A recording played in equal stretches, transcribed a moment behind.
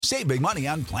Save big money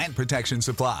on plant protection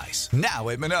supplies. Now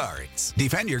at Menards.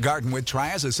 Defend your garden with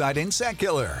Triazicide Insect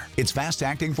Killer. Its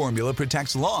fast-acting formula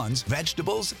protects lawns,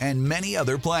 vegetables, and many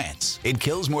other plants. It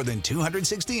kills more than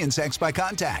 260 insects by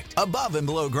contact, above and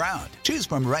below ground. Choose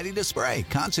from ready to spray,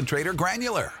 concentrate, or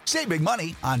granular. Save big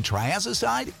money on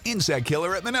Triazicide Insect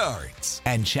Killer at Menards.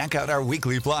 And check out our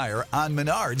weekly flyer on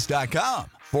Menards.com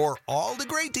for all the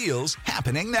great deals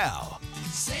happening now.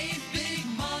 Save big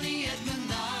money at Menards.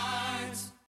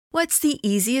 What's the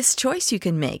easiest choice you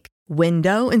can make?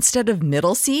 Window instead of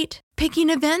middle seat? Picking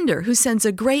a vendor who sends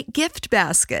a great gift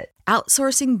basket?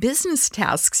 Outsourcing business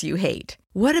tasks you hate?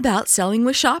 What about selling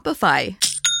with Shopify?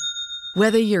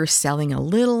 Whether you're selling a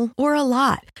little or a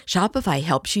lot, Shopify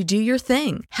helps you do your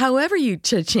thing, however you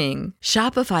cha-ching.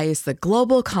 Shopify is the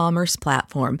global commerce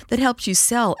platform that helps you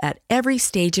sell at every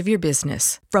stage of your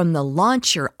business. From the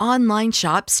launch your online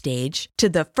shop stage to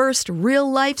the first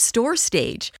real-life store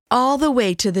stage, all the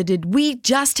way to the did we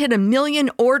just hit a million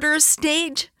orders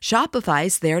stage.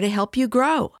 Shopify's there to help you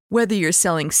grow. Whether you're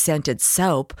selling scented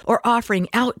soap or offering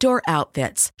outdoor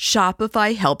outfits,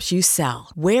 Shopify helps you sell.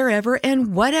 Wherever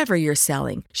and whatever you're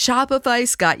selling,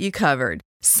 Shopify's got you covered.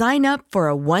 Sign up for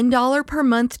a $1 per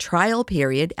month trial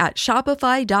period at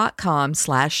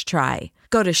shopify.com/try.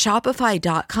 Go to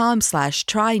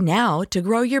shopify.com/try now to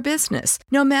grow your business,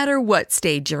 no matter what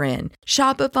stage you're in.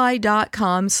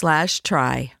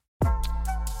 Shopify.com/try.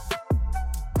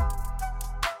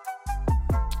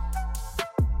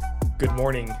 Good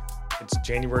morning. It's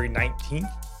January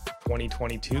 19th,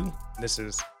 2022. This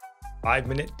is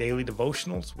 5-minute daily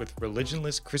devotionals with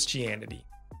religionless Christianity.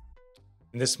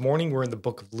 And this morning we're in the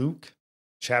book of Luke,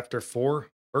 chapter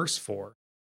 4, verse 4.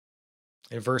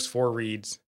 And verse 4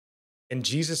 reads, "And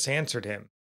Jesus answered him,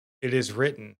 'It is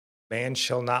written, man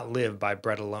shall not live by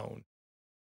bread alone.'"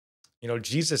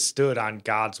 Jesus stood on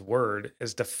God's word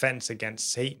as defense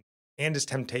against Satan and his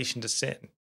temptation to sin.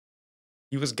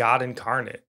 He was God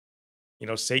incarnate.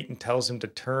 Satan tells him to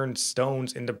turn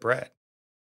stones into bread.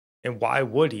 And why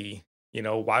would he?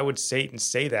 Why would Satan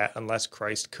say that unless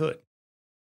Christ could?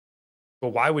 But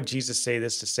why would Jesus say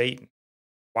this to Satan?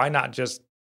 Why not just,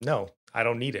 no, I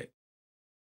don't need it?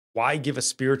 Why give a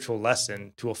spiritual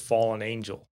lesson to a fallen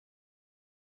angel?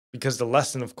 Because the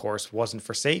lesson, of course, wasn't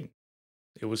for Satan.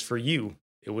 It was for you.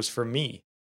 It was for me.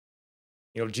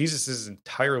 Jesus'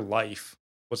 entire life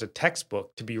was a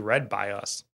textbook to be read by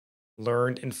us,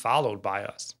 learned and followed by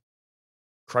us.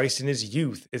 Christ in his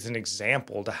youth is an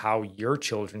example to how your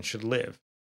children should live.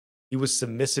 He was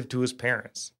submissive to his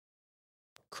parents.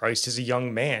 Christ is a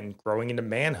young man growing into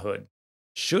manhood,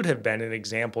 should have been an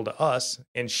example to us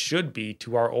and should be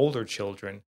to our older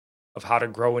children of how to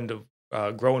grow in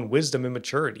wisdom and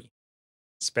maturity,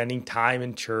 spending time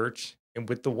in church and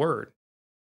with the word.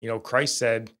 Christ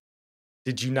said,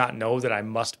 "Did you not know that I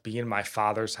must be in my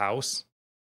Father's house?"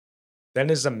 Then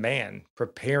as a man,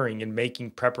 preparing and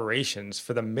making preparations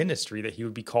for the ministry that he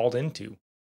would be called into.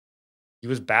 He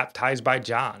was baptized by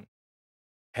John,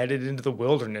 headed into the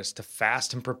wilderness to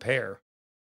fast and prepare.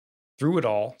 Through it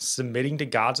all, submitting to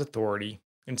God's authority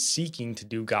and seeking to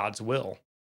do God's will.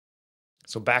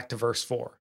 So back to verse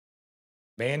 4.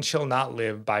 Man shall not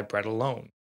live by bread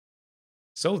alone.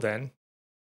 So then,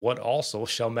 what also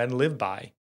shall men live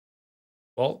by?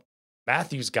 Well,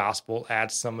 Matthew's gospel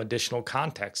adds some additional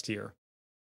context here.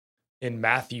 In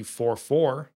Matthew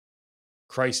 4:4,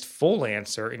 Christ's full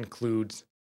answer includes,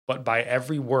 "But by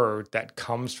every word that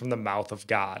comes from the mouth of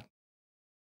God."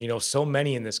 So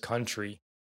many in this country,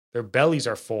 their bellies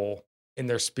are full and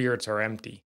their spirits are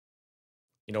empty.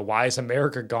 Why has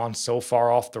America gone so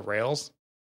far off the rails?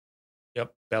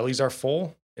 Yep, bellies are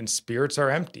full and spirits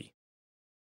are empty.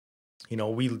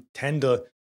 We tend to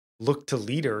look to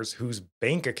leaders whose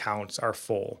bank accounts are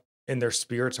full and their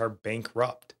spirits are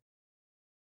bankrupt.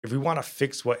 If we want to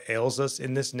fix what ails us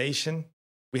in this nation,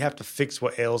 we have to fix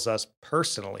what ails us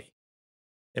personally.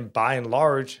 And by and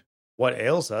large, what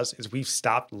ails us is we've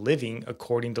stopped living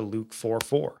according to Luke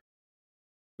 4:4.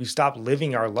 We've stopped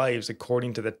living our lives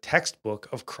according to the textbook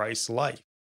of Christ's life.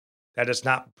 That is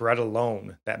not bread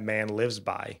alone that man lives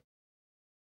by.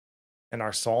 And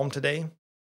our psalm today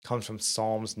comes from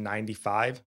Psalms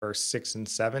 95, verse 6 and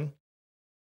 7.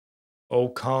 "O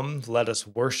come, let us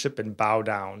worship and bow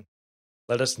down.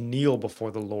 Let us kneel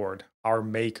before the Lord, our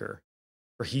Maker.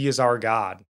 For he is our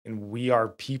God, and we are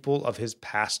people of his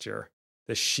pasture,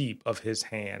 the sheep of his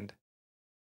hand."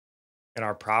 And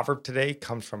our proverb today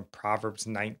comes from Proverbs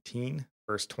 19,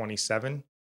 verse 27.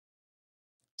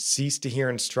 "Cease to hear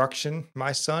instruction,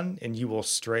 my son, and you will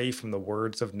stray from the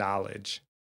words of knowledge."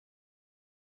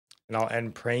 And I'll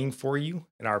end praying for you,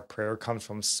 and our prayer comes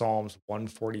from Psalms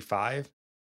 145.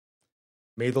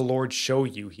 May the Lord show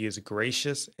you he is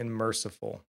gracious and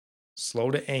merciful,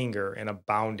 slow to anger and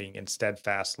abounding in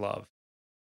steadfast love,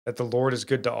 that the Lord is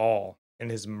good to all, and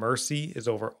his mercy is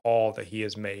over all that he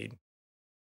has made.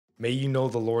 May you know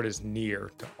the Lord is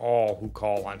near to all who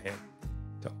call on him,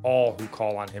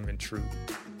 in truth,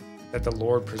 that the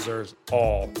Lord preserves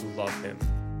all who love him.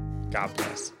 God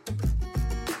bless.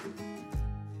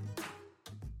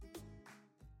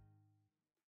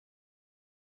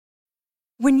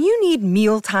 When you need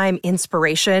mealtime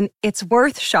inspiration, it's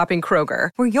worth shopping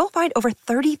Kroger, where you'll find over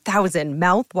 30,000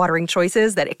 mouth-watering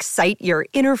choices that excite your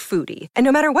inner foodie. And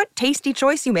no matter what tasty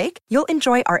choice you make, you'll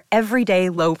enjoy our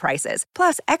everyday low prices,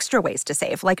 plus extra ways to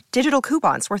save, like digital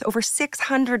coupons worth over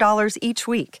 $600 each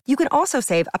week. You can also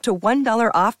save up to $1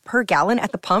 off per gallon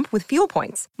at the pump with fuel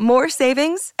points. More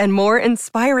savings and more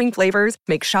inspiring flavors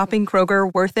make shopping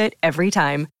Kroger worth it every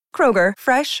time. Kroger,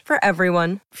 fresh for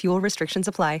everyone. Fuel restrictions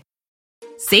apply.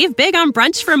 Save big on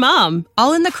brunch for mom,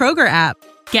 all in the Kroger app.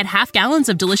 Get half gallons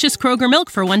of delicious Kroger milk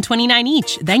for $1.29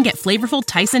 each. Then get flavorful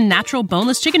Tyson natural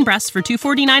boneless chicken breasts for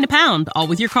 $2.49 a pound, all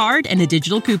with your card and a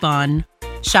digital coupon.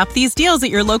 Shop these deals at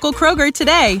your local Kroger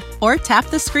today, or tap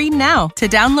the screen now to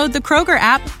download the Kroger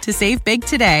app to save big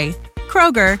today.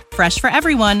 Kroger, fresh for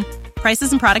everyone. Prices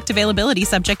and product availability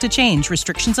subject to change.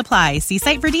 Restrictions apply. See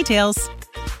site for details.